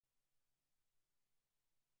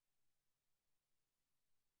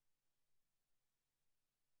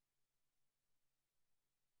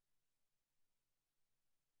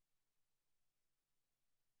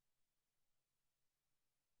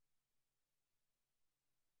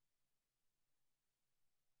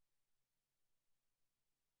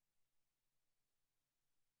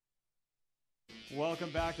Welcome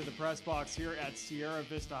back to the press box here at Sierra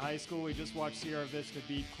Vista High School. We just watched Sierra Vista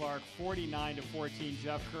beat Clark 49-14.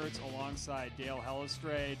 Jeff Kurtz alongside Dale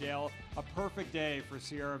Hellestray. Dale, a perfect day for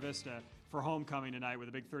Sierra Vista for homecoming tonight with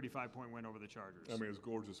a big 35-point win over the Chargers. I mean, it's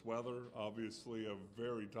gorgeous weather. Obviously, a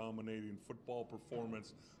very dominating football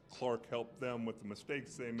performance. Clark helped them with the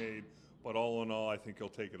mistakes they made, but all in all, I think he'll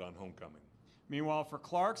take it on homecoming. Meanwhile, for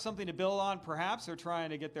Clark, something to build on, perhaps. They're trying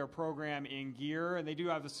to get their program in gear, and they do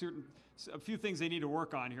have a few things they need to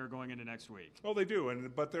work on here going into next week. Oh, they do,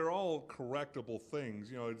 but they're all correctable things.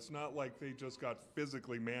 You know, it's not like they just got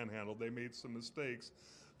physically manhandled. They made some mistakes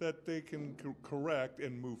that they can correct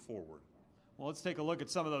and move forward. Well, let's take a look at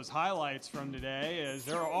some of those highlights from today, as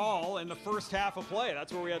they're all in the first half of play.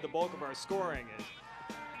 That's where we had the bulk of our scoring.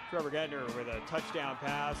 Trevor Gettner with a touchdown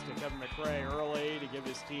pass to Kevin McRae early to give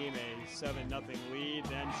his team a 7-0 lead.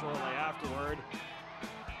 Then shortly afterward,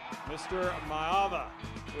 Mr. Maava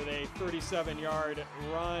with a 37-yard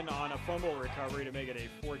run on a fumble recovery to make it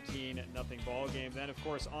a 14-0 ball game. Then, of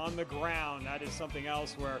course, on the ground, that is something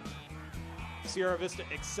else where Sierra Vista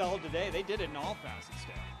excelled today. They did it in all facets,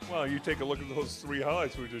 Dale. Well, you take a look at those three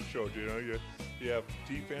highlights we just showed you. You have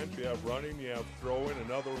defense, you have running, you have throwing,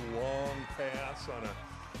 another long pass on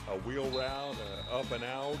a wheel route, up and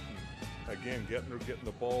out, and again, getting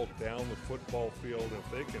the ball down the football field.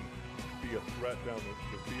 If they can be a threat down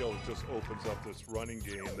the field, it just opens up this running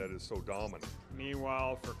game that is so dominant.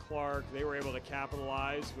 Meanwhile, for Clark, they were able to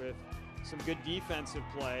capitalize with some good defensive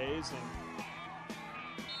plays, and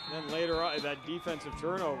then later on, that defensive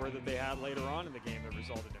turnover that they had later on in the game that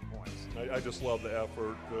resulted in points. I just love the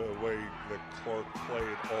effort, the way that Clark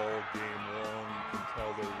played all game long. You can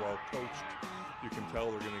tell they're well coached. You can tell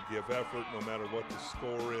they're going to give effort no matter what the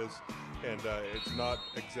score is. And it's not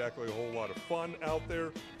exactly a whole lot of fun out there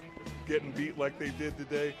getting beat like they did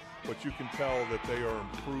today, but you can tell that they are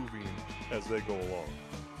improving as they go along.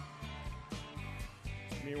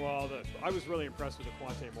 Meanwhile, I was really impressed with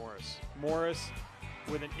Aquante Morris. Morris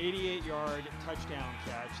with an 88-yard touchdown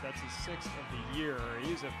catch. That's his 6th of the year.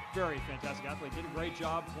 He's a very fantastic athlete. Did a great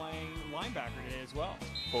job playing linebacker today as well.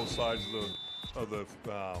 Both sides of the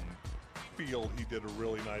field, he did a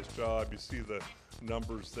really nice job. You see the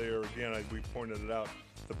numbers there. Again, as we pointed it out,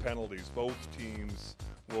 the penalties. Both teams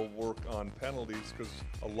will work on penalties because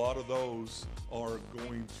a lot of those are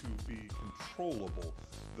going to be controllable.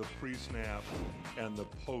 The pre-snap and the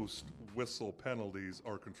post-whistle penalties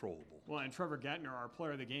are controllable. Well, and Trevor Gettner, our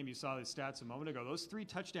player of the game, you saw his stats a moment ago. Those 3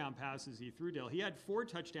 touchdown passes he threw, Dale. He had 4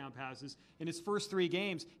 touchdown passes in his first 3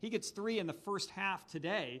 games. He gets 3 in the first half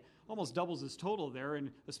today. Almost doubles his total there in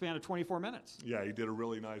a span of 24 minutes. Yeah, he did a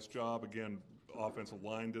really nice job. Again, offensive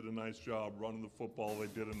line did a nice job. Running the football, they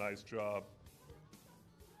did a nice job.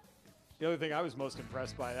 The other thing I was most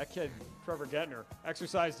impressed by, that kid, Trevor Gettner,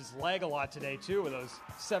 exercised his leg a lot today, too, with those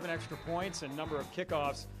 7 extra points and number of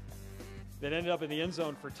kickoffs that ended up in the end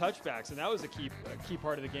zone for touchbacks. And that was a key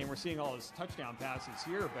part of the game. We're seeing all his touchdown passes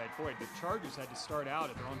here, but, boy, the Chargers had to start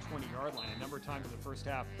out at their own 20-yard line a number of times in the first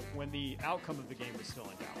half when the outcome of the game was still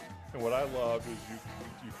in doubt. And what I love is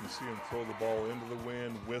you can see him throw the ball into the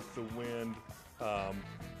wind, with the wind,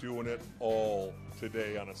 doing it all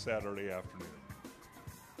today on a Saturday afternoon.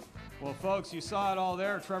 Well, folks, you saw it all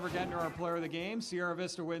there. Trevor Gettner, our player of the game. Sierra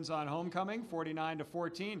Vista wins on homecoming,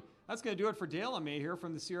 49-14. That's going to do it for Dale and me here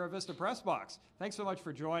from the Sierra Vista Press Box. Thanks so much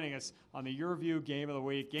for joining us on the YurView Game of the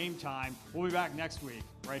Week, Game Time. We'll be back next week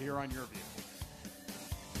right here on YurView.